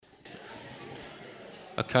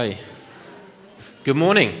Okay. Good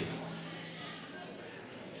morning.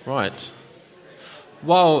 Right.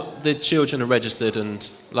 While the children are registered and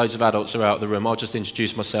loads of adults are out of the room, I'll just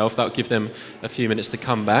introduce myself. That'll give them a few minutes to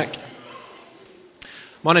come back.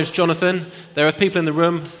 My name's Jonathan. There are people in the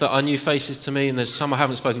room that are new faces to me, and there's some I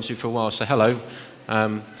haven't spoken to for a while, so hello.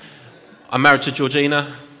 I'm married to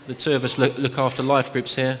Georgina. The two of us look after life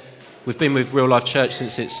groups here. We've been with Real Life Church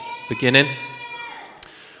since its beginning.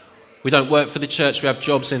 We don't work for the church, we have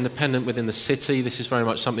jobs independent within the city. This is very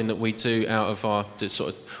much something that we do out of our sort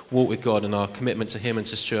of walk with God and our commitment to him and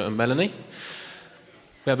to Stuart and Melanie.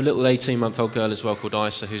 We have a little 18-month-old girl as well called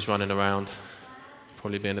Isa who's running around,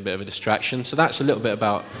 probably being a bit of a distraction. So that's a little bit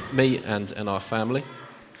about me and our family.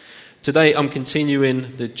 Today I'm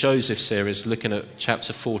continuing the Joseph series, looking at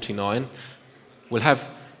chapter 49. We'll have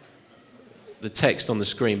the text on the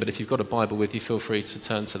screen, but if you've got a Bible with you, feel free to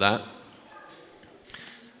turn to that.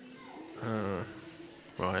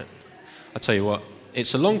 Right, I'll tell you what,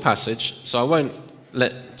 it's a long passage, so I won't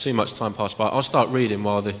let too much time pass by. I'll start reading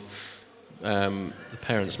while the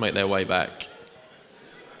parents make their way back.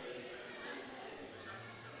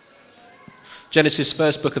 Genesis,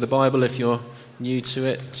 first book of the Bible, if you're new to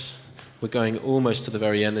it. We're going almost to the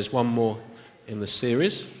very end. There's one more in the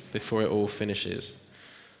series before it all finishes.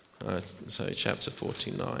 So chapter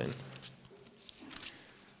 49.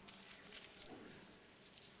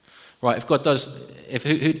 Right, if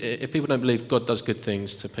people don't believe God does good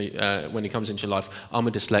things to when he comes into your life, I'm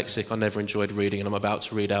a dyslexic, I never enjoyed reading, and I'm about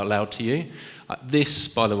to read out loud to you. This,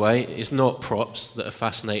 by the way, is not props that are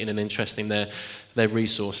fascinating and interesting, they're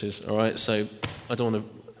resources, all right? So I don't want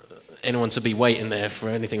anyone to be waiting there for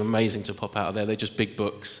anything amazing to pop out of there. They're just big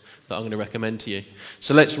books that I'm going to recommend to you.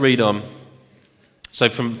 So let's read on. So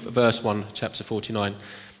from verse 1, chapter 49.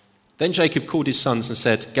 Then Jacob called his sons and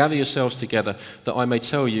said, "Gather yourselves together, that I may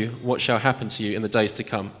tell you what shall happen to you in the days to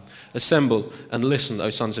come. Assemble and listen, O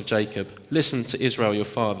sons of Jacob. Listen to Israel your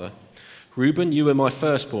father. Reuben, you were my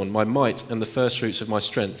firstborn, my might and the firstfruits of my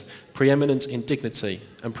strength, preeminent in dignity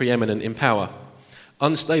and preeminent in power.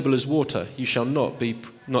 Unstable as water, you shall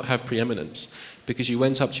not have preeminence, because you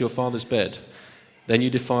went up to your father's bed. Then you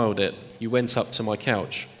defiled it, you went up to my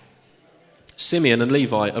couch. Simeon and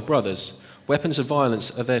Levi are brothers. Weapons of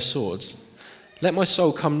violence are their swords. Let my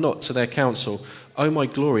soul come not to their counsel. O my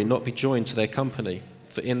glory, not be joined to their company.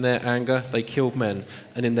 For in their anger they killed men,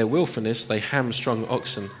 and in their willfulness they hamstrung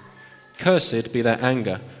oxen. Cursed be their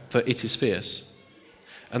anger, for it is fierce,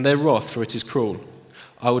 and their wrath, for it is cruel.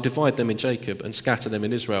 I will divide them in Jacob and scatter them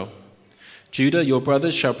in Israel. Judah, your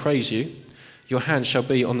brothers shall praise you. Your hand shall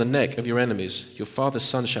be on the neck of your enemies. Your father's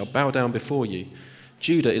son shall bow down before you.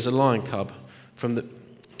 Judah is a lion cub.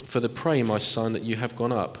 For the prey, my son, that you have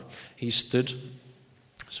gone up. He stooped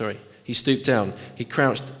down. He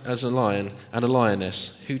crouched as a lion and a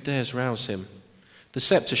lioness. Who dares rouse him? The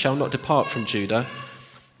scepter shall not depart from Judah,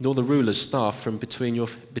 nor the ruler's staff from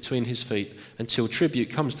between his feet, until tribute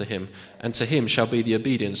comes to him, and to him shall be the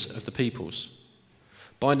obedience of the peoples.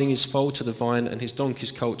 Binding his foal to the vine and his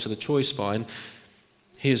donkey's colt to the choice vine,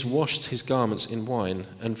 he has washed his garments in wine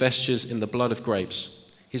and vestures in the blood of grapes.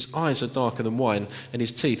 His eyes are darker than wine, and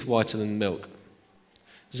his teeth whiter than milk.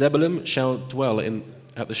 Zebulun shall dwell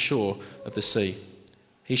at the shore of the sea.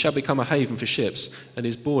 He shall become a haven for ships, and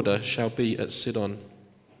his border shall be at Sidon.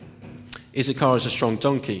 Issachar is a strong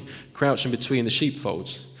donkey, crouching between the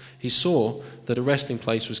sheepfolds. He saw that a resting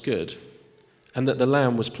place was good, and that the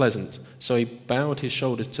lamb was pleasant, so he bowed his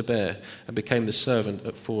shoulders to bear, and became the servant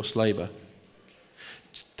at forced labour.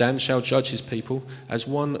 Dan shall judge his people as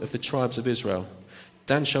one of the tribes of Israel.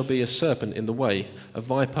 Dan shall be a serpent in the way, a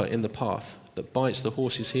viper in the path, that bites the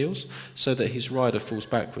horse's heels, so that his rider falls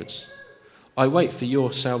backwards. I wait for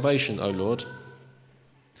your salvation, O Lord.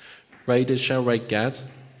 Raiders shall raid Gad,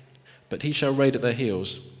 but he shall raid at their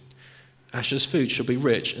heels. Asher's food shall be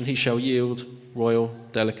rich, and he shall yield royal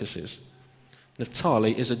delicacies.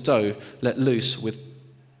 Naphtali is a doe let loose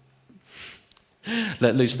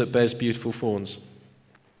that bears beautiful fawns.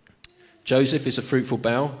 Joseph is a fruitful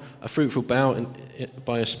bough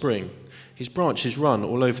by a spring. His branches run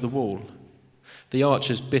all over the wall. The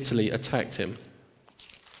archers bitterly attacked him,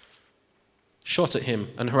 shot at him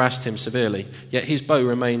and harassed him severely, yet his bow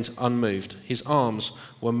remained unmoved. His arms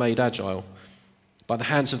were made agile by the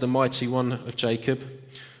hands of the mighty one of Jacob.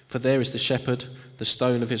 For there is the shepherd, the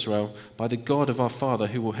stone of Israel, by the God of our Father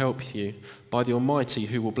who will help you, by the Almighty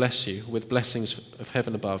who will bless you with blessings of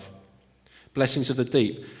heaven above, blessings of the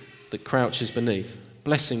deep that crouches beneath,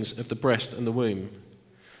 blessings of the breast and the womb.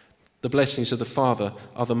 The blessings of the Father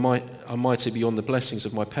are mighty beyond the blessings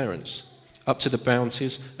of my parents, up to the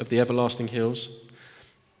bounties of the everlasting hills.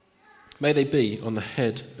 May they be on the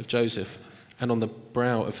head of Joseph and on the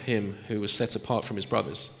brow of him who was set apart from his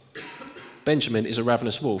brothers. Benjamin is a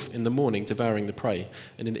ravenous wolf, in the morning devouring the prey,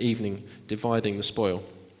 and in the evening dividing the spoil.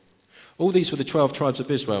 All these were the 12 tribes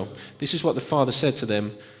of Israel. This is what the Father said to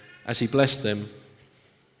them as he blessed them,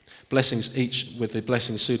 blessings each with the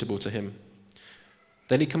blessing suitable to him.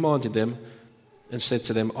 Then he commanded them and said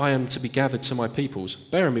to them, I am to be gathered to my peoples.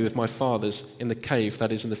 Bury me with my fathers in the cave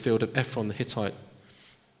that is in the field of Ephron the Hittite,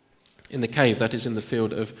 in the cave that is in the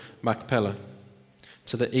field of Machpelah,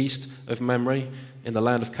 to the east of Mamre, in the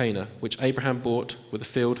land of Canaan, which Abraham bought with a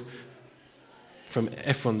field from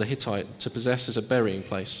Ephron the Hittite to possess as a burying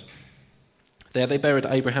place. There they buried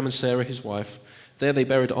Abraham and Sarah his wife. There they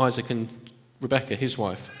buried Isaac and Rebekah his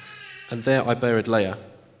wife. And there I buried Leah.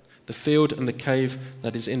 The field and the cave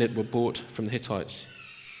that is in it were bought from the Hittites.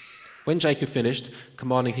 When Jacob finished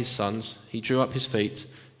commanding his sons, he drew up his feet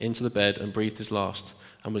into the bed and breathed his last,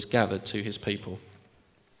 and was gathered to his people.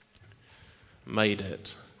 Made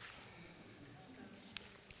it.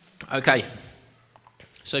 Okay,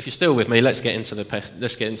 so if you're still with me, let's get into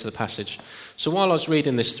the passage. So while I was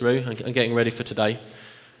reading this through and getting ready for today,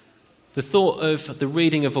 the thought of the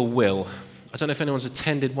reading of a will. I don't know if anyone's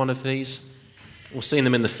attended one of these or seen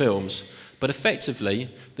them in the films, but effectively,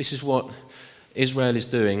 this is what Israel is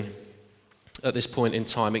doing at this point in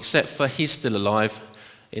time, except for he's still alive.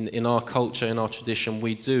 In our culture, in our tradition,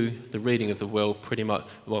 we do the reading of the will pretty much,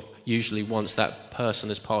 well, usually once that person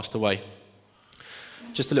has passed away.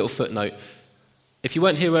 Just a little footnote. If you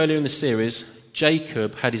weren't here earlier in the series,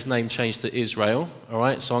 Jacob had his name changed to Israel, all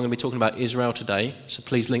right? So I'm going to be talking about Israel today, so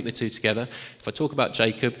please link the two together. If I talk about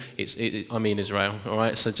Jacob, I mean Israel, all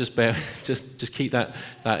right? So just keep that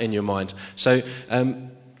in your mind. So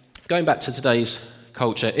going back to today's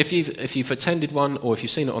culture, if you've attended one or if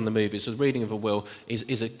you've seen it on the movies, the reading of a will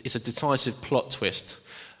is a decisive plot twist.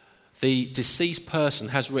 The deceased person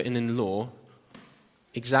has written in law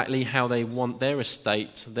exactly how they want their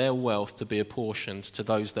estate, their wealth to be apportioned to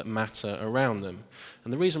those that matter around them.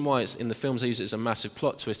 And the reason why it's in the films used as a massive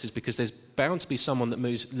plot twist is because there's bound to be someone that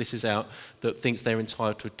moves this out that thinks they're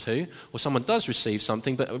entitled to, or someone does receive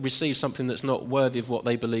something but receives something that's not worthy of what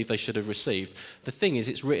they believe they should have received. The thing is,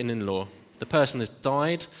 it's written in law. The person has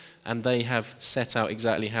died and they have set out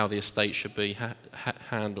exactly how the estate should be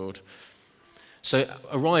handled. So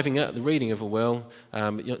arriving at the reading of a will,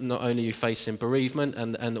 not only are you facing bereavement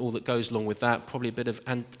and all that goes along with that, probably a bit of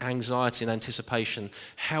anxiety and anticipation.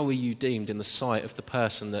 How are you deemed in the sight of the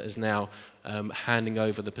person that is now handing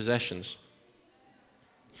over the possessions?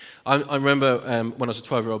 I remember when I was a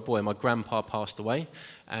 12-year-old boy, my grandpa passed away,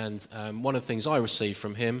 and one of the things I received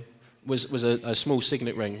from him was a small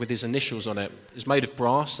signet ring with his initials on it. It was made of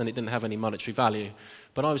brass and it didn't have any monetary value,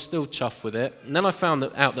 but I was still chuffed with it. And then I found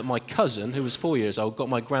out that my cousin, who was 4 years old, got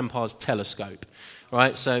my grandpa's telescope.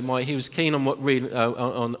 Right, so he was keen on on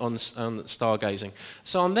stargazing.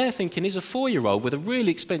 So I'm there thinking, he's a 4-year-old with a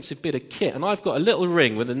really expensive bit of kit, and I've got a little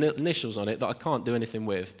ring with the initials on it that I can't do anything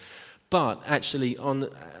with. But actually,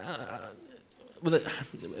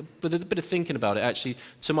 with a bit of thinking about it, actually,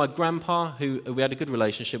 to my grandpa, who we had a good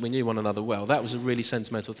relationship, we knew one another well, that was a really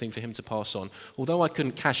sentimental thing for him to pass on. Although I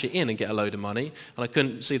couldn't cash it in and get a load of money, and I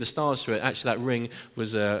couldn't see the stars through it, actually that ring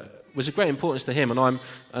was a great importance to him, and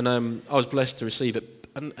I was blessed to receive it.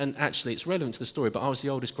 And actually, it's relevant to the story, but I was the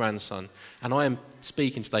oldest grandson, and I am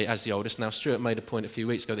speaking today as the oldest. Now, Stuart made a point a few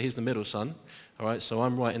weeks ago that he's the middle son, all right, so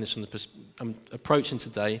I'm writing this I'm approaching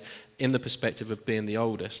today in the perspective of being the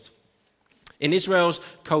oldest. In Israel's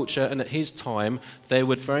culture and at his time, there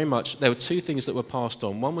were two things that were passed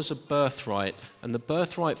on. One was a birthright, and the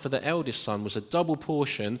birthright for the eldest son was a double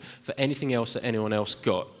portion for anything else that anyone else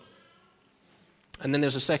got. And then there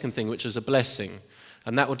was a second thing, which was a blessing.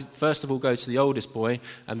 And that would first of all go to the oldest boy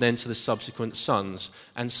and then to the subsequent sons.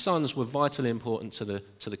 And sons were vitally important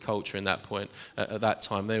to the culture in that point, at that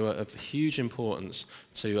time. They were of huge importance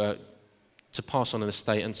to pass on an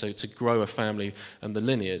estate and to grow a family and the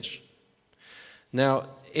lineage. Now,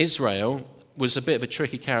 Israel was a bit of a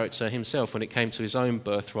tricky character himself when it came to his own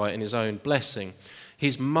birthright and his own blessing.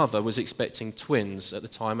 His mother was expecting twins at the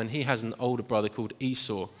time, and he has an older brother called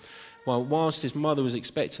Esau. Whilst his mother was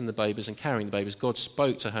expecting the babies and carrying the babies, God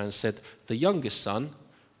spoke to her and said, the youngest son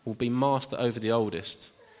will be master over the oldest.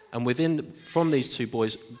 And from these two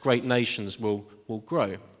boys, great nations will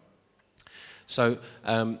grow. So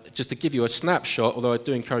just to give you a snapshot, although I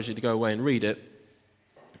do encourage you to go away and read it,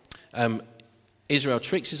 Israel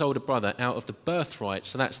tricks his older brother out of the birthright,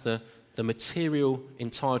 so that's the material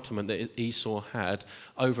entitlement that Esau had,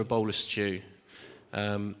 over a bowl of stew.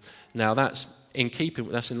 Now that's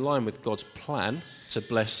in line with God's plan to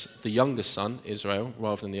bless the younger son, Israel,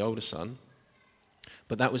 rather than the older son.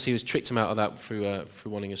 But he was tricked him out of that through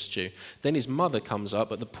wanting a stew. Then his mother comes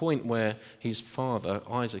up at the point where his father,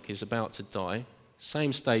 Isaac, is about to die.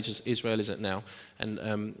 Same stage as Israel is at now.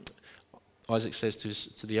 And Isaac says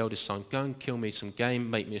to the eldest son, go and kill me some game,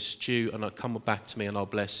 make me a stew, and I'll come back to me and I'll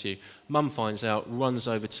bless you. Mum finds out, runs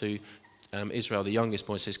over to Israel, the youngest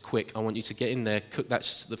boy, and says, quick, I want you to get in there, cook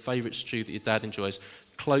the favourite stew that your dad enjoys,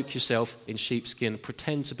 cloak yourself in sheepskin,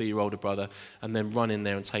 pretend to be your older brother, and then run in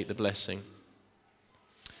there and take the blessing.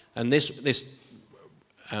 And this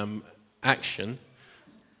action,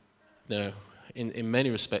 in many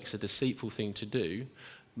respects a deceitful thing to do,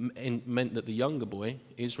 meant that the younger boy,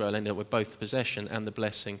 Israel, ended up with both the possession and the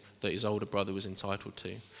blessing that his older brother was entitled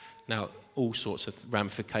to. Now, all sorts of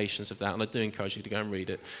ramifications of that, and I do encourage you to go and read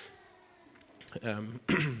it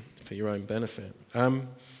for your own benefit.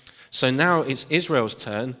 So now it's Israel's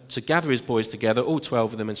turn to gather his boys together, all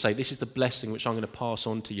 12 of them, and say, this is the blessing which I'm going to pass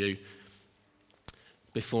on to you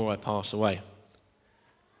before I pass away.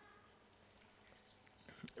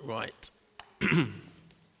 Right.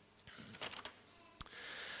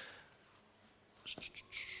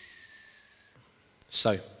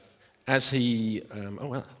 So, as he...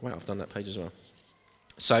 I've done that page as well.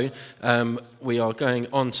 So, we are going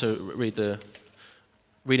on to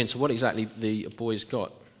read into what exactly the boys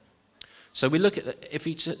got. So we look at,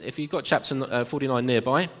 if you've got chapter 49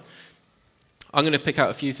 nearby, I'm going to pick out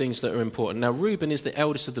a few things that are important. Now, Reuben is the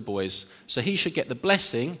eldest of the boys, so he should get the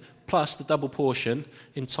blessing plus the double portion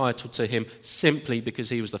entitled to him simply because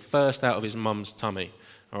he was the first out of his mum's tummy.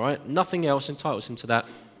 All right? Nothing else entitles him to that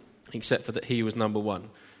except for that he was number one.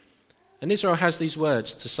 And Israel has these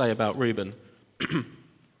words to say about Reuben.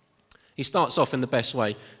 He starts off in the best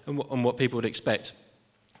way and what people would expect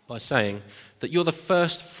by saying that you're the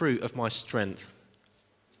first fruit of my strength.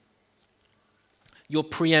 You're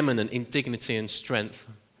preeminent in dignity and strength.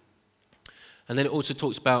 And then it also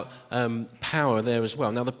talks about power there as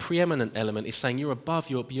well. Now, the preeminent element is saying you're above,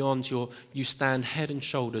 you're beyond, you stand head and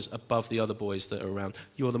shoulders above the other boys that are around.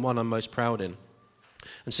 You're the one I'm most proud in.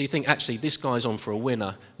 And so you think, actually, this guy's on for a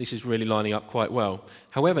winner. This is really lining up quite well.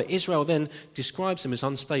 However, Israel then describes him as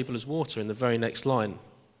unstable as water in the very next line.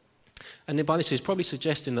 And then by this, he's probably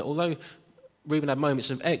suggesting that although Reuben had moments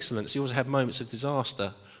of excellence, he also had moments of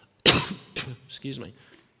disaster. Excuse me.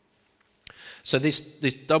 So this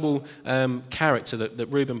double character that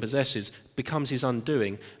Reuben possesses becomes his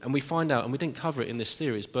undoing. And we find out, and we didn't cover it in this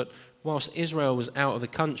series, but whilst Israel was out of the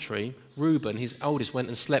country, Reuben, his oldest, went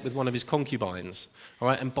and slept with one of his concubines. All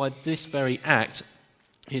right, and by this very act,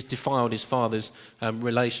 he's defiled his father's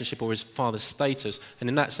relationship or his father's status, and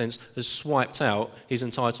in that sense has swiped out his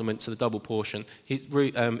entitlement to the double portion.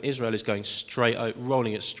 Israel is going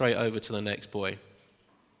rolling it straight over to the next boy.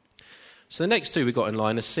 So the next two we got in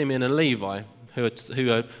line are Simeon and Levi, who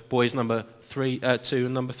are boys number 2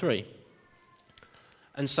 and number 3.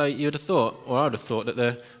 And so you would have thought, or I would have thought, that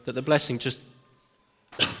the blessing just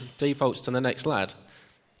defaults to the next lad.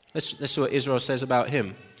 Let's see what Israel says about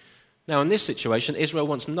him. Now, in this situation, Israel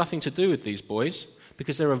wants nothing to do with these boys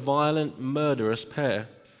because they're a violent, murderous pair.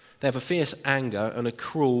 They have a fierce anger and a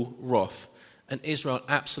cruel wrath. And Israel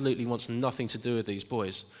absolutely wants nothing to do with these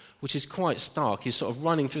boys, which is quite stark. He's sort of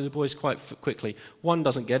running through the boys quite quickly. One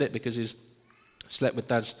doesn't get it because he's slept with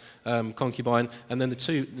dad's concubine, and then the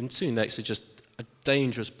two next are just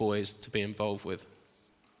dangerous boys to be involved with.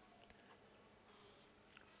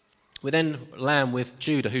 We then land with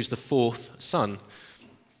Judah, who's the fourth son.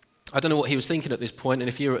 I don't know what he was thinking at this point, and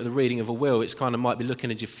if you're at the reading of a will, it's kind of might be looking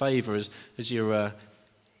at your favour as you're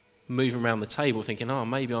moving around the table thinking,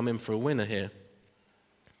 maybe I'm in for a winner here.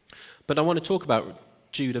 But I want to talk about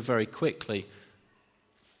Judah very quickly.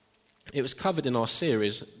 It was covered in our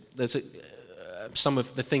series. There's some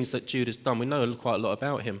of the things that Judah's done. We know quite a lot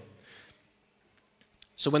about him.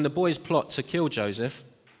 So when the boys plot to kill Joseph,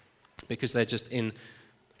 because they're just in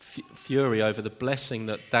fury over the blessing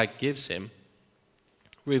that Dad gives him,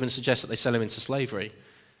 Reuben suggests that they sell him into slavery.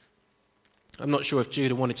 I'm not sure if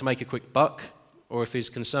Judah wanted to make a quick buck or if he's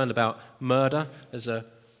concerned about murder as a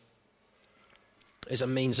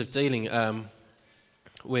means of dealing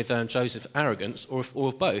with Joseph's arrogance,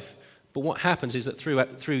 or both. But what happens is that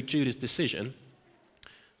through Judah's decision,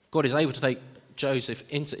 God is able to take Joseph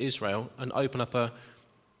into Israel and open up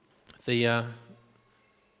the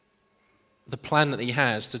plan that he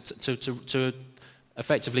has to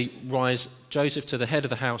effectively rise Joseph to the head of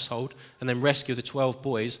the household and then rescue the 12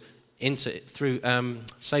 boys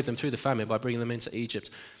save them through the famine by bringing them into Egypt.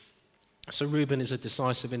 So Reuben is a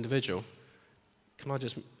decisive individual. I'm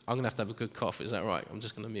going to have a good cough, is that right? I'm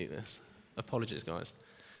just going to mute this. Apologies, guys.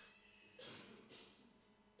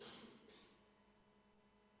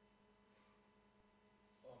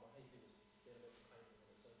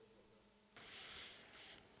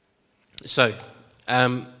 So,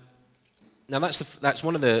 now that's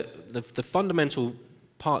one of the fundamental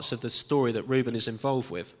parts of the story that Reuben is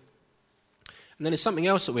involved with. And then there's something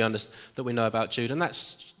else that we know about Judah, and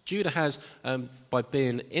that's Judah has, by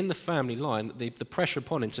being in the family line, the pressure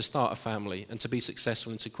upon him to start a family and to be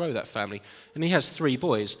successful and to grow that family. And he has 3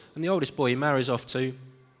 boys, and the oldest boy he marries off to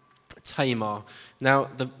Tamar. Now,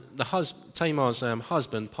 Tamar's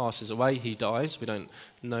husband passes away, he dies. We don't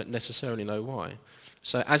necessarily know why.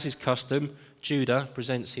 So as is custom, Judah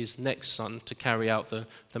presents his next son to carry out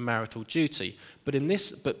the marital duty. But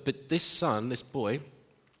this son, this boy,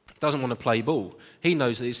 doesn't want to play ball. He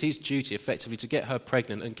knows that it's his duty effectively to get her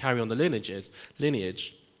pregnant and carry on the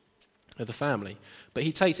lineage of the family. But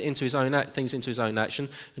he takes things into his own action,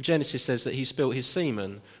 and Genesis says that he spilt his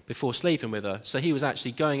semen before sleeping with her. So he was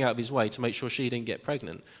actually going out of his way to make sure she didn't get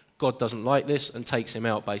pregnant. God doesn't like this and takes him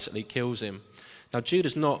out, basically kills him. Now,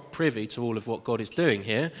 Judah's not privy to all of what God is doing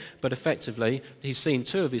here, but effectively, he's seen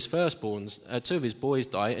 2 of his boys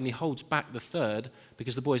die, and he holds back the 3rd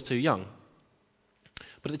because the boy's too young.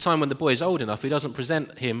 But at the time when the boy is old enough, he doesn't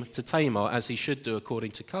present him to Tamar as he should do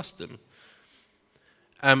according to custom.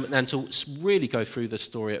 And to really go through the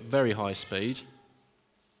story at very high speed,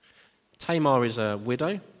 Tamar is a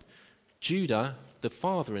widow. Judah, the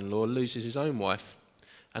father-in-law, loses his own wife.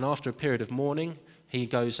 And after a period of mourning, he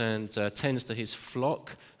goes and tends to his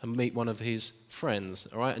flock and meet one of his friends.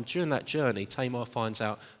 All right? And during that journey, Tamar finds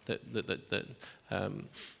out that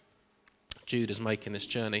Judah's making this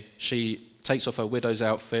journey. She takes off her widow's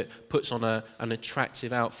outfit, puts on an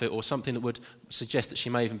attractive outfit or something that would suggest that she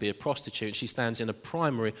may even be a prostitute. And she stands in a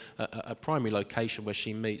primary location where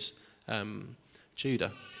she meets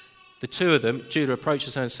Judah. The 2 of them, Judah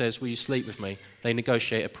approaches her and says, "Will you sleep with me?" They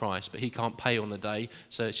negotiate a price, but he can't pay on the day.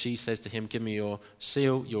 So she says to him, "Give me your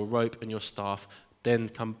seal, your rope, and your staff. Then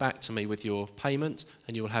come back to me with your payment,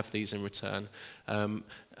 and you will have these in return."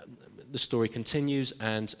 The story continues,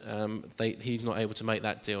 and he's not able to make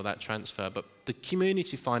that deal, that transfer. But the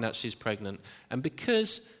community find out she's pregnant. And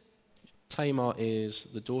because Tamar is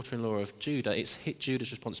the daughter-in-law of Judah, it's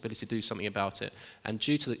Judah's responsibility to do something about it. And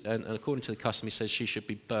according to the custom, he says she should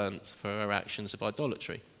be burnt for her actions of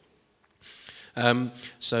idolatry. Having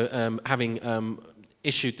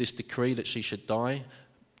issued this decree that she should die,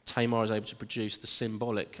 Tamar is able to produce the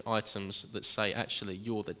symbolic items that say, actually,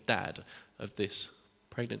 you're the dad of this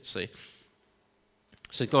pregnancy.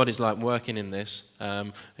 So God is like working in this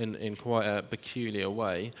in quite a peculiar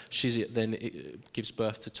way. She then gives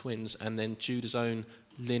birth to twins, and then Judah's own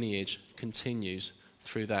lineage continues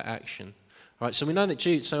through that action. Right, so we know that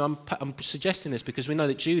Judah. So I'm suggesting this because we know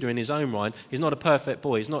that Judah, in his own right, is not a perfect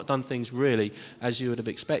boy. He's not done things really as you would have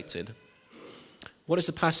expected. What does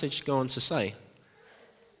the passage go on to say?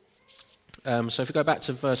 So if we go back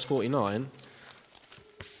to verse 49,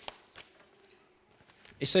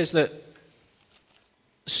 it says that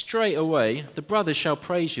straight away the brothers shall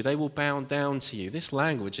praise you, they will bow down to you. This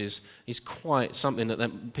language is quite something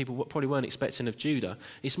that people probably weren't expecting of Judah.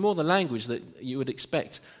 It's more the language that you would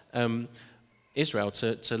expect Israel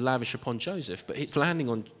to lavish upon Joseph, but it's landing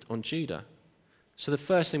on Judah. So the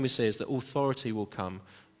first thing we see is that authority will come.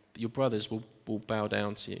 Your brothers will bow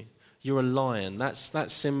down to you. You're a lion.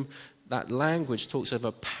 That language talks of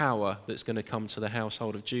a power that's going to come to the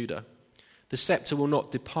household of Judah. The scepter will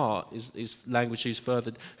not depart is language used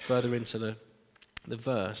further into the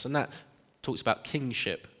verse. And that talks about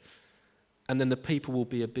kingship. And then the people will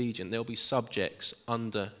be obedient. They'll be subjects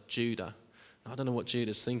under Judah. I don't know what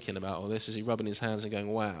Judah's thinking about all this. Is he rubbing his hands and going,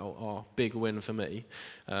 wow, big win for me?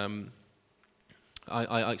 I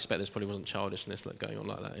expect there probably wasn't childishness going on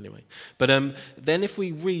like that anyway. But then if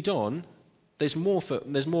we read on, there's more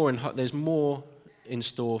in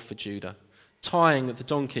store for Judah. Tying the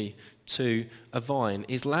donkey to a vine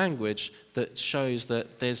is language that shows that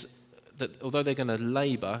although they're going to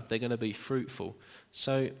labour, they're going to be fruitful.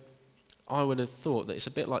 So I would have thought that it's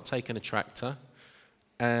a bit like taking a tractor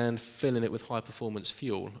and filling it with high-performance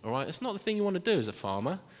fuel. All right, it's not the thing you want to do as a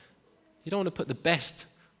farmer. You don't want to put the best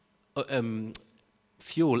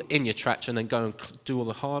fuel in your tractor and then go and do all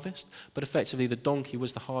the harvest. But effectively, the donkey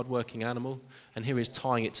was the hard-working animal, and here he's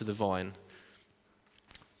tying it to the vine.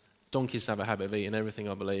 Donkeys have a habit of eating everything,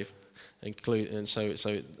 I believe, and so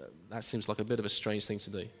that seems like a bit of a strange thing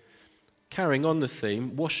to do. Carrying on the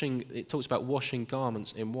theme, it talks about washing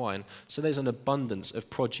garments in wine. So there's an abundance of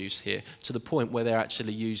produce here to the point where they're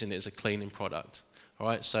actually using it as a cleaning product. All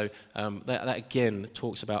right, so that again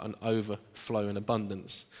talks about an overflow and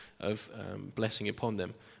abundance of blessing upon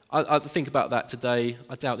them. I think about that today.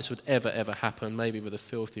 I doubt this would ever happen, maybe with the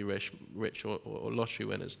filthy rich or lottery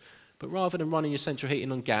winners. But rather than running your central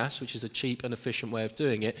heating on gas, which is a cheap and efficient way of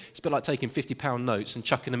doing it, it's a bit like taking £50 notes and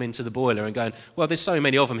chucking them into the boiler and going, well, there's so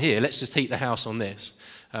many of them here, let's just heat the house on this,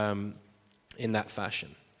 in that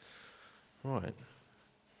fashion. Right.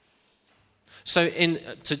 So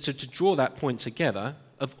to draw that point together,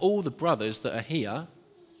 of all the brothers that are here,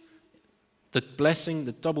 the blessing,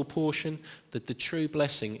 the double portion, the true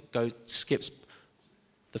blessing skips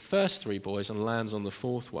the first three boys and lands on the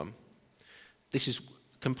fourth one. This is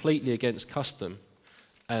completely against custom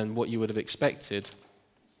and what you would have expected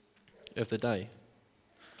of the day.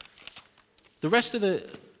 The rest of the,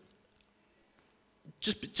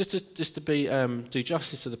 just to do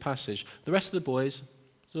justice to the passage, the rest of the boys,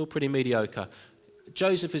 it's all pretty mediocre.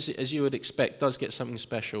 Joseph, as you would expect, does get something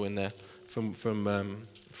special in there from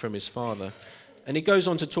his father. And he goes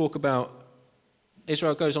on to talk about,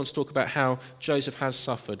 Israel goes on to talk about how Joseph has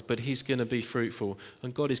suffered, but he's going to be fruitful,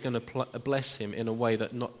 and God is going to bless him in a way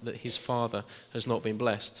that his father has not been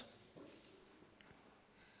blessed.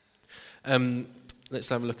 Let's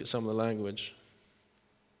have a look at some of the language.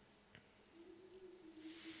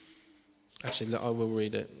 Actually, I will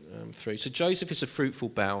read it through. So Joseph is a fruitful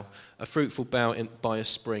bough by a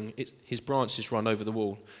spring. His branches run over the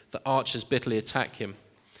wall. The archers bitterly attack him,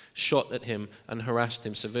 shot at him and harassed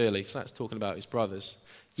him severely. So that's talking about his brothers.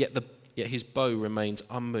 Yet his bow remained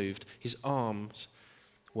unmoved. His arms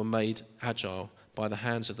were made agile by the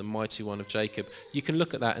hands of the mighty one of Jacob. You can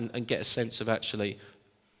look at that and get a sense of actually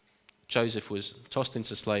Joseph was tossed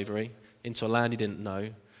into slavery, into a land he didn't know,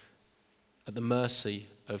 at the mercy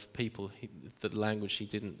of people, the language he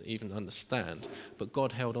didn't even understand. But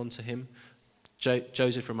God held on to him.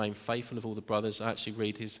 Joseph remained faithful of all the brothers. I actually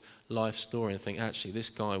read his life story and think, actually, this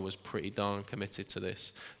guy was pretty darn committed to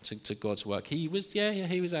this, to God's work. He was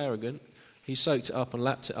arrogant. He soaked it up and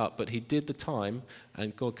lapped it up, but he did the time,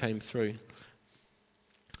 and God came through.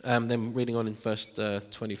 Then reading on in verse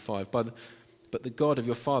 25, but the God of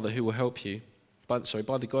your father who will help you, by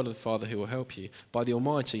the God of the Father who will help you, by the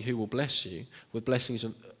Almighty who will bless you with blessings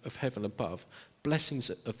of heaven above, blessings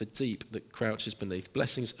of the deep that crouches beneath,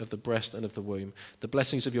 blessings of the breast and of the womb. The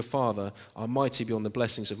blessings of your father are mighty beyond the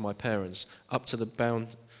blessings of my parents, up to the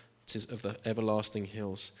bounties of the everlasting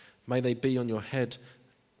hills. May they be on your head,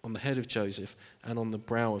 on the head of Joseph, and on the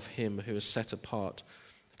brow of him who is set apart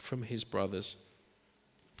from his brothers.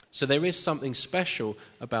 So there is something special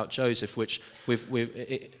about Joseph, which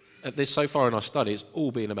so far in our study, it's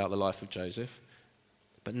all been about the life of Joseph.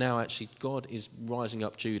 But now actually God is rising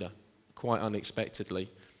up Judah quite unexpectedly. It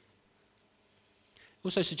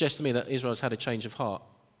also suggests to me that Israel's had a change of heart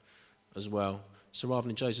as well. So rather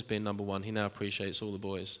than Joseph being number one, he now appreciates all the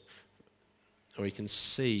boys. Or he can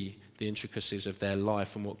see the intricacies of their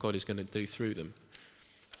life and what God is going to do through them.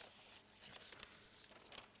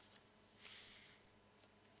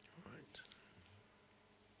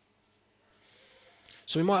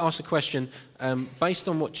 So we might ask the question, based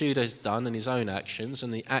on what Judah has done and his own actions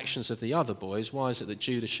and the actions of the other boys, why is it that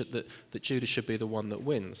Judah should be the one that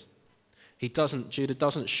wins? Judah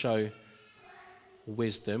doesn't show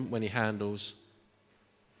wisdom when he handles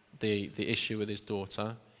the issue with his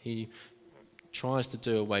daughter. He tries to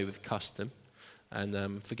do away with custom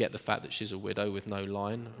and forget the fact that she's a widow with no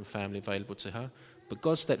line and family available to her. But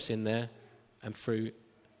God steps in there, and through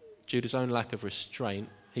Judah's own lack of restraint,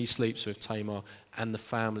 he sleeps with Tamar, and the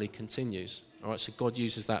family continues. All right, so God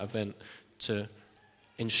uses that event to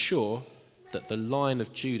ensure that the line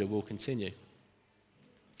of Judah will continue.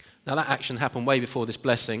 Now, that action happened way before this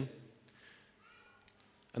blessing,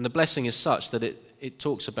 and the blessing is such that it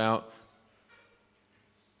talks about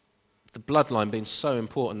the bloodline being so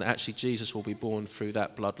important that actually Jesus will be born through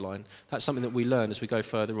that bloodline. That's something that we learn as we go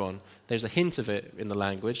further on. There's a hint of it in the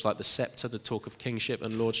language, like the scepter, the talk of kingship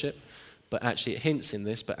and lordship. But actually it hints in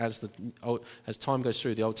this, but as time goes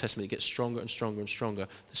through the Old Testament, it gets stronger and stronger and stronger,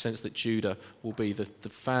 the sense that Judah will be the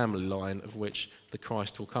family line of which the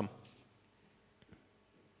Christ will come.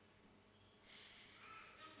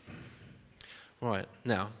 Right,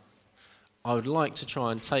 now, I would like to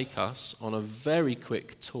try and take us on a very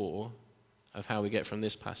quick tour of how we get from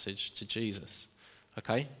this passage to Jesus.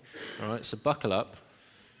 Okay? All right, so buckle up.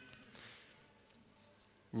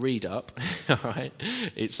 Read up, all right?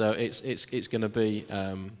 It's going to be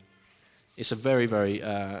it's a very, very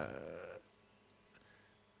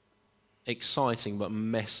exciting but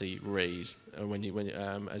messy read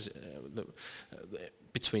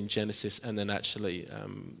between Genesis and then actually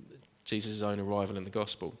Jesus' own arrival in the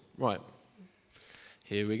gospel. Right.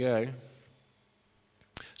 Here we go.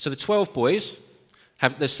 So the 12 boys,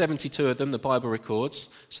 there's 72 of them, the Bible records.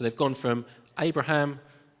 So they've gone from Abraham,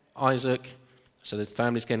 Isaac, so the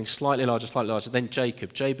family's getting slightly larger. Then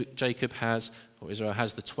Jacob. Jacob has, or Israel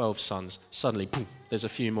has the 12 sons. Suddenly, boom, there's a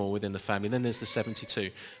few more within the family. Then there's the 72.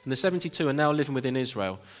 And the 72 are now living within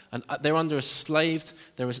Israel. And they're under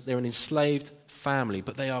they're an enslaved family,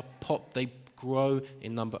 but they grow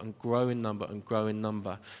in number and grow in number and grow in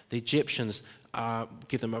number. The Egyptians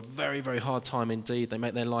give them a very, very hard time indeed. They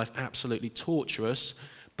make their life absolutely torturous,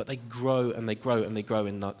 but they grow and they grow and they grow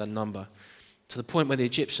in their number. To the point where the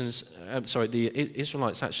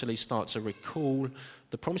Israelites actually start to recall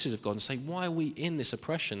the promises of God and say, why are we in this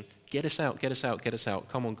oppression? Get us out, get us out, get us out.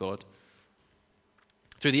 Come on, God.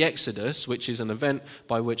 Through the Exodus, which is an event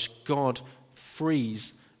by which God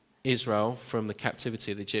frees Israel from the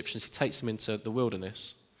captivity of the Egyptians, he takes them into the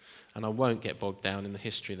wilderness. And I won't get bogged down in the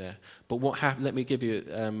history there. But what happened, let me give you,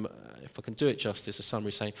 if I can do it justice, a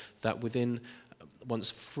summary saying that once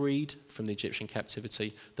freed from the Egyptian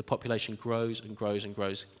captivity, the population grows and grows and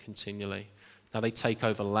grows continually. Now they take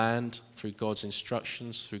over land through God's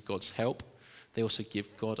instructions, through God's help. They also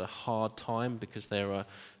give God a hard time because they're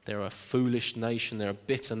a foolish nation, they're a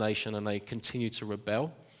bitter nation, and they continue to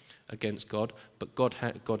rebel against God. But God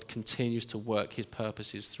continues to work his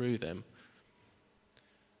purposes through them.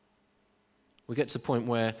 We get to the point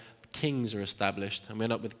where kings are established, and we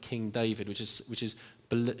end up with King David, which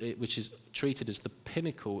is treated as the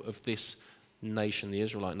pinnacle of this nation, the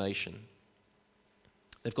Israelite nation.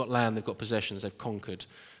 They've got land, they've got possessions, they've conquered,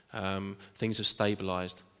 things have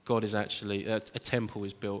stabilized. God is actually, a temple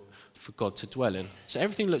is built for God to dwell in. So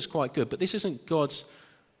everything looks quite good, but this isn't God's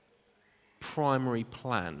primary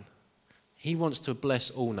plan. He wants to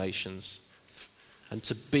bless all nations and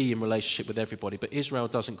to be in relationship with everybody, but Israel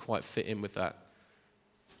doesn't quite fit in with that.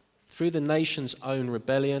 Through the nation's own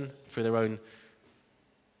rebellion, through their own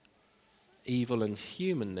evil and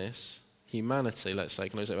humanity, let's say,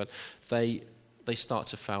 they start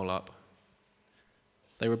to foul up.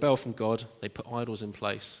 They rebel from God, they put idols in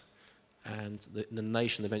place, and the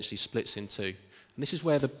nation eventually splits in two. And this is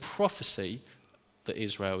where the prophecy that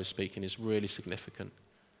Israel is speaking is really significant.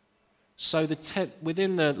 So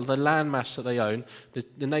within the landmass that they own,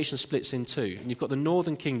 the nation splits in two. And you've got the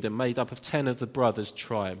northern kingdom made up of 10 of the brothers'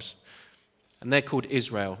 tribes. And they're called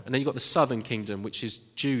Israel. And then you've got the southern kingdom, which is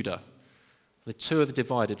Judah. The two are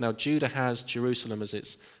divided. Now, Judah has Jerusalem as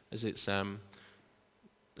its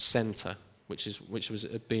center, which was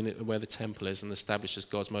been where the temple is and established as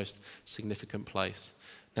God's most significant place.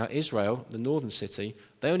 Now, Israel, the northern city,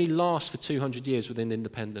 they only last for 200 years within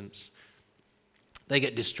independence. They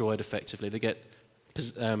get destroyed effectively. They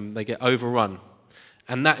get overrun.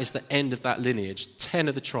 And that is the end of that lineage. 10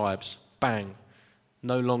 of the tribes, bang,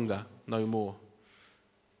 no longer, no more.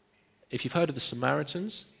 If you've heard of the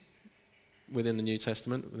Samaritans within the New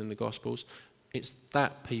Testament, within the Gospels, it's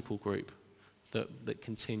that people group that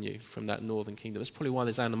continue from that northern kingdom. That's probably why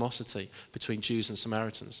there's animosity between Jews and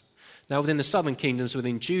Samaritans. Now, within the southern kingdoms,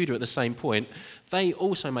 within Judah at the same point, they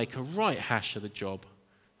also make a right hash of the job.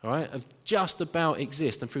 All right, of just about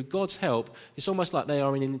exist. And through God's help, it's almost like they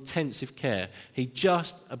are in intensive care. He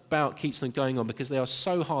just about keeps them going on because they are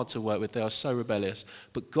so hard to work with, they are so rebellious.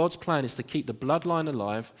 But God's plan is to keep the bloodline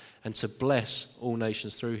alive and to bless all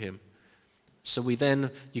nations through him. So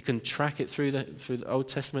you can track it through the Old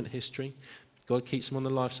Testament history. God keeps them on the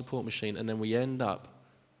life support machine, and then we end up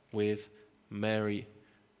with Mary,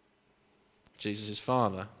 Jesus'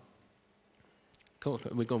 father.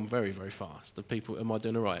 We've gone very, very fast. The people, am I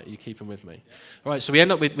doing all right? Are you keeping with me? All right. So we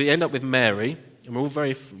end up with Mary, and we're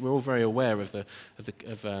all very aware of the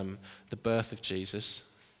birth of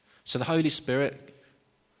Jesus. So the Holy Spirit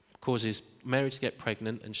causes Mary to get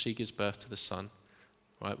pregnant, and she gives birth to the Son,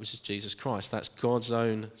 right, which is Jesus Christ. That's God's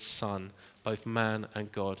own Son, both man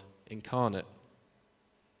and God incarnate.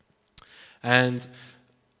 And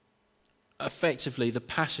effectively, the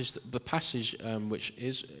passage which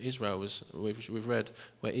we've read,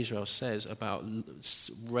 where Israel says about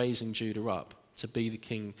raising Judah up to be the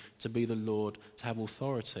king, to be the Lord, to have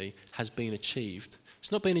authority, has been achieved.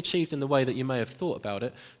 It's not been achieved in the way that you may have thought about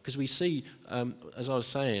it, because we see, as I was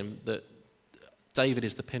saying, that David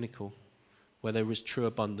is the pinnacle, where there is true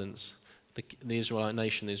abundance. The Israelite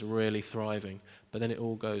nation is really thriving, but then it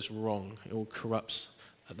all goes wrong. It all corrupts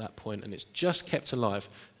at that point, and it's just kept alive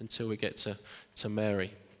until we get to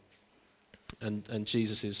Mary and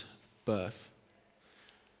Jesus' birth.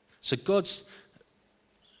 So God's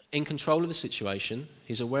in control of the situation.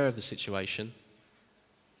 He's aware of the situation,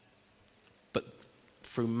 but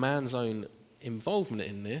through man's own involvement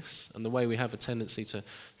in this and the way we have a tendency to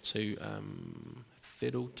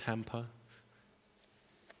fiddle, tamper,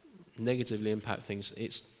 negatively impact things,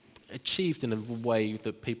 it's achieved in a way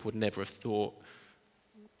that people would never have thought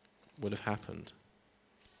would have happened.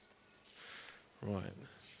 Right.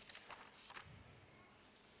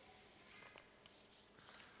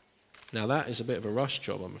 Now that is a bit of a rush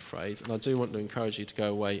job, I'm afraid, and I do want to encourage you to go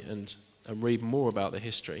away and read more about the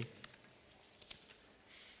history.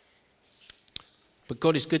 But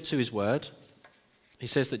God is good to his word. He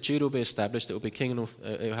says that Judah will be established, it will be king and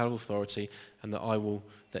it will have authority, and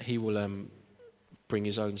that he will bring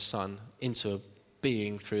his own son into a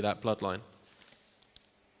being through that bloodline.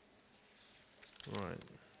 Right.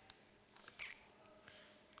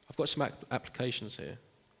 I've got some applications here.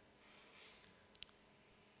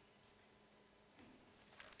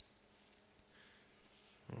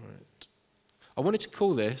 Right. I wanted to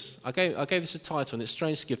call this, I gave this a title, and it's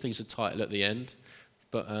strange to give things a title at the end,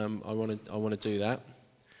 but I want to do that.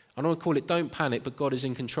 I want to call it Don't Panic, but God is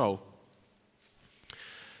in Control.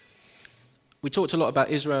 We talked a lot about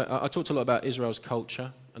Israel. I talked a lot about Israel's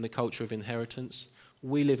culture and the culture of inheritance.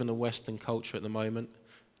 We live in a Western culture at the moment,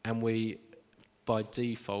 and we, by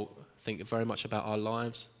default, think very much about our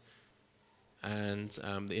lives. And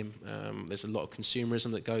there's a lot of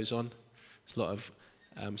consumerism that goes on. There's a lot of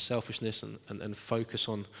selfishness and focus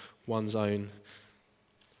on one's own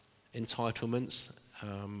entitlements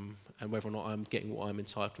and whether or not I'm getting what I'm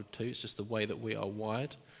entitled to. It's just the way that we are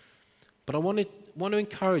wired. But I want to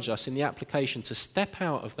encourage us in the application to step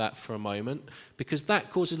out of that for a moment, because that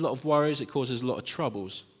causes a lot of worries, it causes a lot of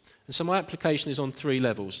troubles. And so my application is on 3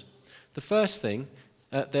 levels. The first thing,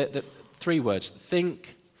 the 3 words: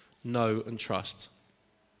 think, know, and trust.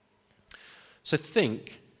 So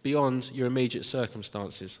think beyond your immediate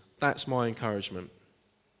circumstances. That's my encouragement.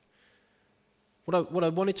 What I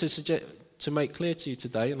wanted to suggest, to make clear to you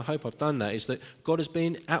today, and I hope I've done that, is that God has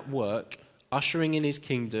been at work ushering in his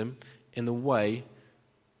kingdom in the way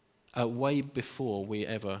before we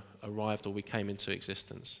ever arrived or we came into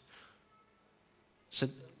existence. So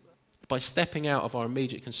by stepping out of our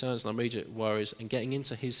immediate concerns and our immediate worries and getting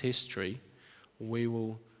into his history,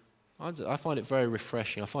 I find it very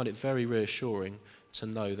refreshing, I find it very reassuring to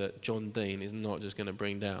know that John Dean is not just going to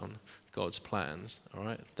bring down God's plans. All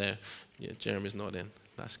right, there, yeah, Jeremy's not in.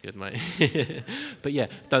 That's good, mate. But yeah,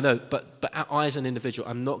 but I as an individual,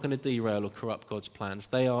 I'm not going to derail or corrupt God's plans.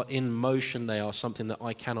 They are in motion. They are something that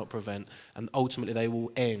I cannot prevent, and ultimately they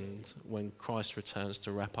will end when Christ returns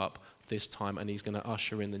to wrap up this time, and he's going to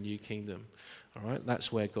usher in the new kingdom. All right,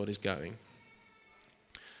 that's where God is going.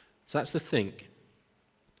 So that's the think.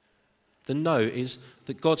 The know is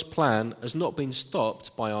that God's plan has not been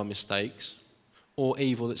stopped by our mistakes or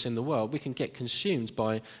evil that's in the world. We can get consumed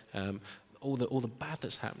by all the bad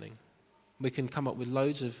that's happening. We can come up with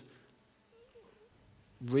loads of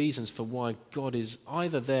reasons for why God is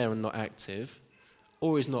either there and not active,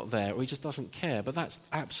 or is not there, or he just doesn't care. But that's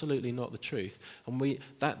absolutely not the truth. And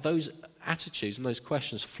those attitudes and those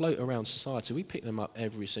questions float around society. We pick them up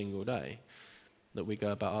every single day that we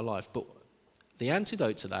go about our life. But the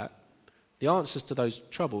antidote to that, the answers to those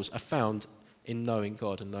troubles, are found in knowing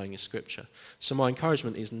God and knowing his scripture. So my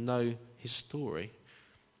encouragement is know his story.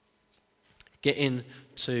 Get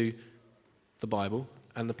into the Bible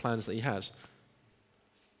and the plans that he has.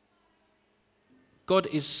 God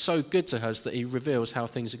is so good to us that he reveals how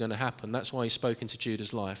things are going to happen. That's why he spoke into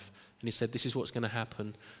Judah's life. And he said, this is what's going to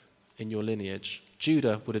happen in your lineage.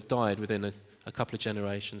 Judah would have died within a couple of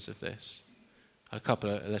generations of this.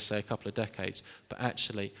 Let's say a couple of decades. But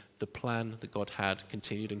actually, the plan that God had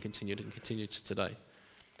continued and continued and continued to today.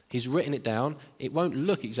 He's written it down. It won't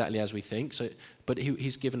look exactly as we think, but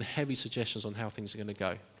he's given heavy suggestions on how things are going to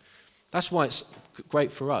go. That's why it's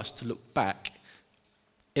great for us to look back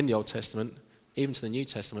in the Old Testament, even to the New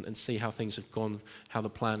Testament, and see how things have gone, how the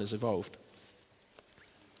plan has evolved.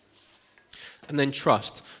 And then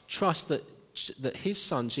trust. Trust that his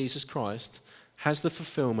Son, Jesus Christ, is the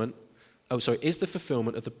fulfillment of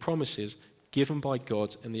the promises given by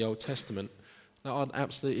God in the Old Testament. Now, I'd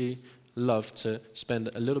absolutely love to spend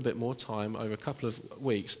a little bit more time over a couple of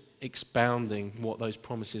weeks expounding what those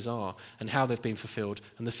promises are and how they've been fulfilled,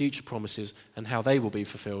 and the future promises and how they will be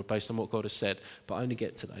fulfilled based on what God has said. But I only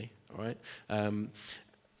get today, all right?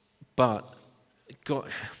 But God,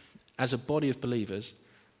 as a body of believers,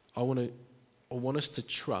 I want us to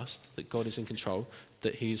trust that God is in control,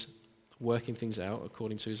 that he's working things out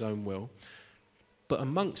according to his own will. But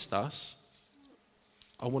amongst us,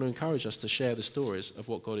 I want to encourage us to share the stories of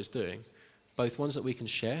what God is doing, both ones that we can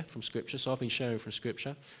share from Scripture. So I've been sharing from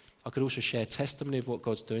Scripture. I could also share testimony of what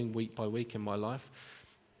God's doing week by week in my life.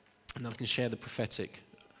 And then I can share the prophetic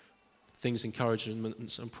things,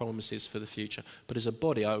 encouragements and promises for the future. But as a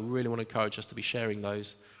body, I really want to encourage us to be sharing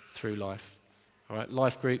those through life. All right,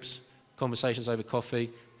 life groups, conversations over coffee,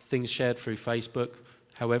 things shared through Facebook,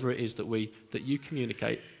 however it is that you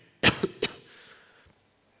communicate.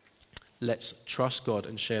 Let's trust God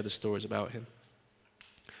and share the stories about him.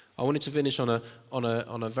 I wanted to finish on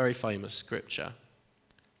a very famous scripture.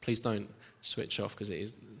 Please don't switch off, because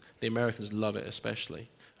the Americans love it especially.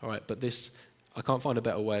 All right, but this, I can't find a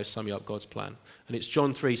better way of summing up God's plan. And it's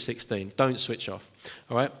John 3:16. Don't switch off.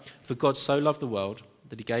 All right? For God so loved the world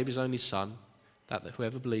that he gave his only son, that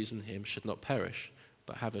whoever believes in him should not perish,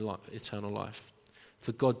 but have eternal life.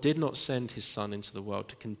 For God did not send his son into the world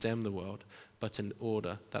to condemn the world, but in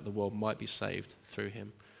order that the world might be saved through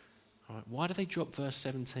him. All right? Why do they drop verse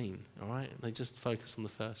 17? All right? They just focus on the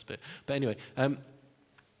first bit. But anyway,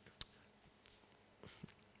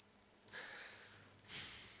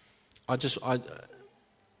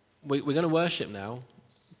 we're going to worship now,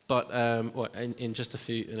 but in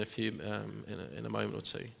a moment or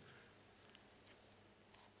two.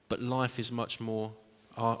 But life is much more.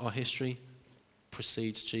 Our history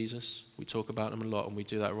precedes Jesus. We talk about him a lot, and we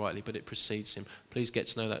do that rightly, but it precedes him. Please get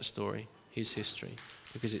to know that story, his history,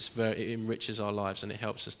 because it enriches our lives and it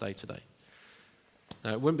helps us day to day.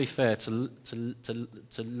 Now, it wouldn't be fair to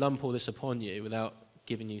lump all this upon you without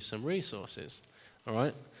giving you some resources. All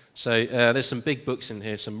right. So there's some big books in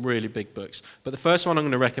here, some really big books. But the first one I'm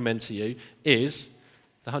going to recommend to you is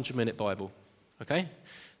the 100-Minute Bible. Okay?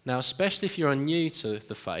 Now, especially if you're new to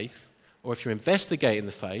the faith, or if you're investigating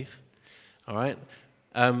the faith, all right,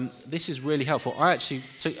 this is really helpful. I actually,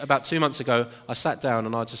 about 2 months ago, I sat down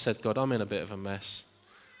and I just said, God, I'm in a bit of a mess.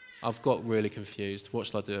 I've got really confused. What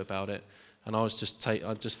shall I do about it? And I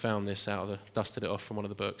just found this dusted it off from one of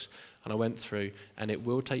the books, and I went through, and it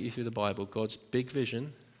will take you through the Bible, God's big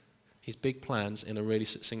vision, his big plans in a really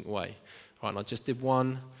succinct way. Right, and I just did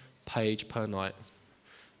 1 page per night.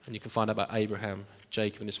 And you can find out about Abraham,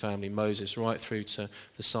 Jacob and his family, Moses, right through to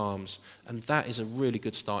the Psalms. And that is a really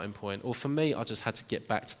good starting point. Or for me, I just had to get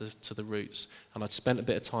back to the roots. And I'd spent a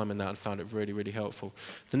bit of time in that and found it really, really helpful.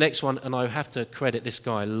 The next one, and I have to credit this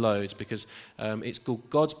guy loads, because it's called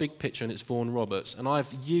God's Big Picture, and it's Vaughan Roberts. And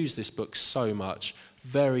I've used this book so much.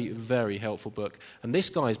 Very, very helpful book. And this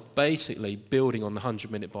guy is basically building on the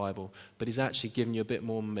 100-Minute Bible, but he's actually giving you a bit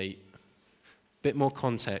more meat, a bit more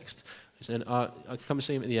context. And I can come and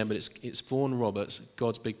see him at the end, but it's Vaughan Roberts,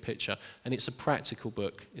 God's Big Picture, and it's a practical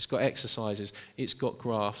book. It's got exercises, it's got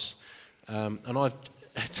graphs, and I'm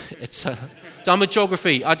a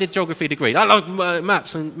geography. I did geography degree. I love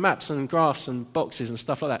maps and graphs and boxes and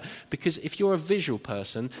stuff like that, because if you're a visual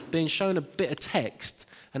person, being shown a bit of text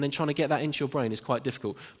and then trying to get that into your brain is quite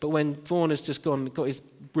difficult. But when Vaughan has just got his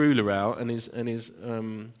ruler out and it's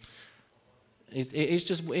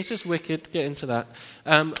just wicked. Get into that.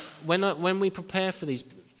 When we prepare for these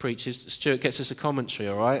preaches, Stuart gets us a commentary.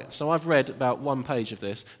 All right. So I've read about 1 page of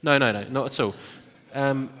this. No, not at all.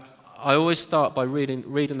 I always start by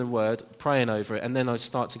reading the word, praying over it, and then I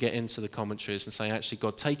start to get into the commentaries and say, actually,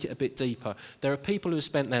 God, take it a bit deeper. There are people who have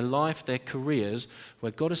spent their life, their careers,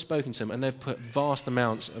 where God has spoken to them, and they've put vast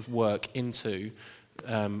amounts of work into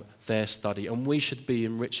their study, and we should be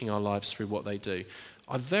enriching our lives through what they do.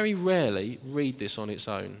 I very rarely read this on its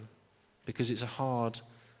own, because it's hard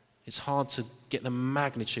to get the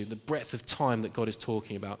magnitude, the breadth of time that God is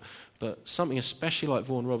talking about. But something especially like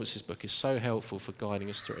Vaughan Roberts' book is so helpful for guiding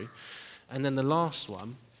us through. And then the last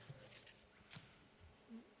one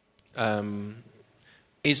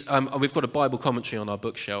is we've got a Bible commentary on our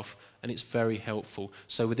bookshelf, and it's very helpful.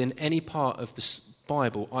 So within any part of the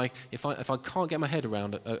Bible, if I can't get my head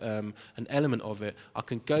around an element of it, I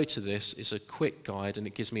can go to this. It's a quick guide, and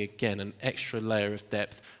it gives me, again, an extra layer of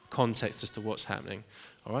depth, context as to what's happening.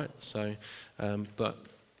 All right? So, but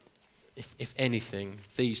if anything,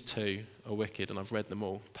 these two are wicked, and I've read them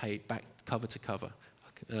all, paid back cover to cover.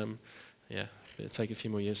 It'll take a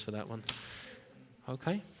few more years for that one.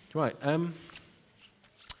 Okay, right.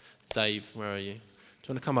 Dave, where are you? Do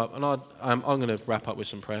you want to come up? And I'm going to wrap up with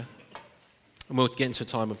some prayer, and we'll get into a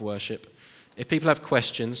time of worship. If people have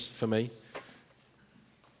questions for me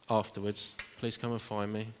afterwards, please come and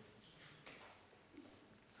find me.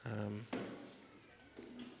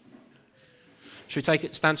 Should we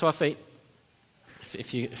stand to our feet?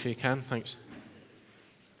 If you can, thanks.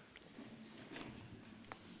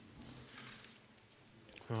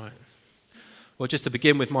 All right. Well, just to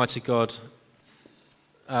begin with, mighty God,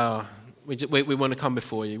 we want to come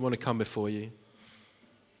before you. We want to come before you.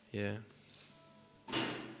 Yeah.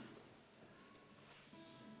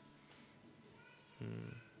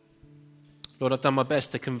 Lord, I've done my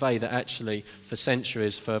best to convey that actually for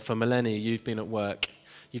centuries, for millennia, you've been at work.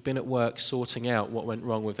 You've been at work sorting out what went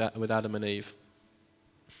wrong with Adam and Eve.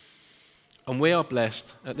 And we are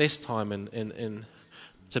blessed at this time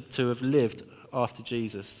to have lived after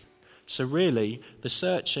Jesus. So really, the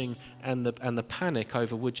searching and the panic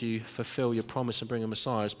over would you fulfill your promise and bring a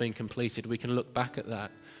Messiah has been completed. We can look back at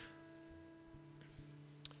that.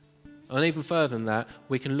 And even further than that,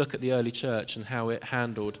 we can look at the early church and how it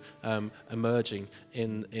handled emerging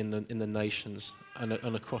in the nations and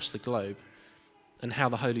across the globe, and how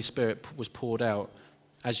the Holy Spirit was poured out,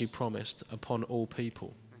 as you promised, upon all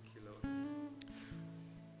people. Thank you,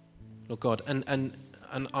 Lord God, and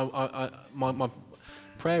my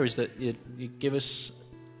prayer is that you give us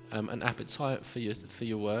an appetite for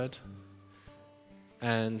your word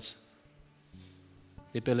and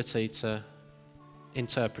the ability to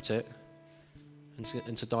interpret it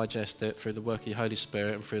and to digest it through the work of your Holy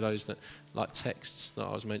Spirit and through those that, like texts that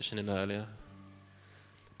I was mentioning earlier.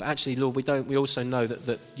 But actually, Lord, we also know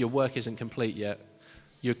that your work isn't complete yet.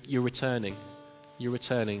 You're returning. You're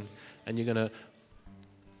returning, and you're going to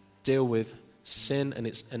deal with sin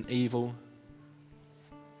and evil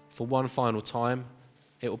for one final time.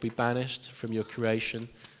 It will be banished from your creation.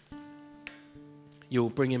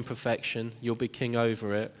 You'll bring in perfection. You'll be king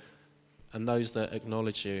over it. And those that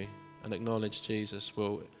acknowledge you and acknowledge Jesus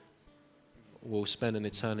will spend an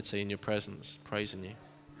eternity in your presence, praising you.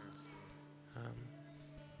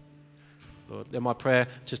 Lord, then my prayer,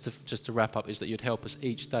 just to wrap up, is that you'd help us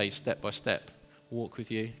each day, step by step, walk with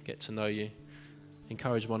you, get to know you,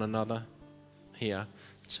 encourage one another here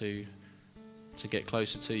to get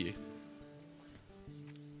closer to you.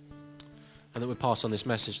 And that we pass on this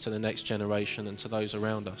message to the next generation and to those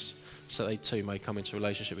around us, so they too may come into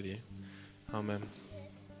relationship with you. Amen.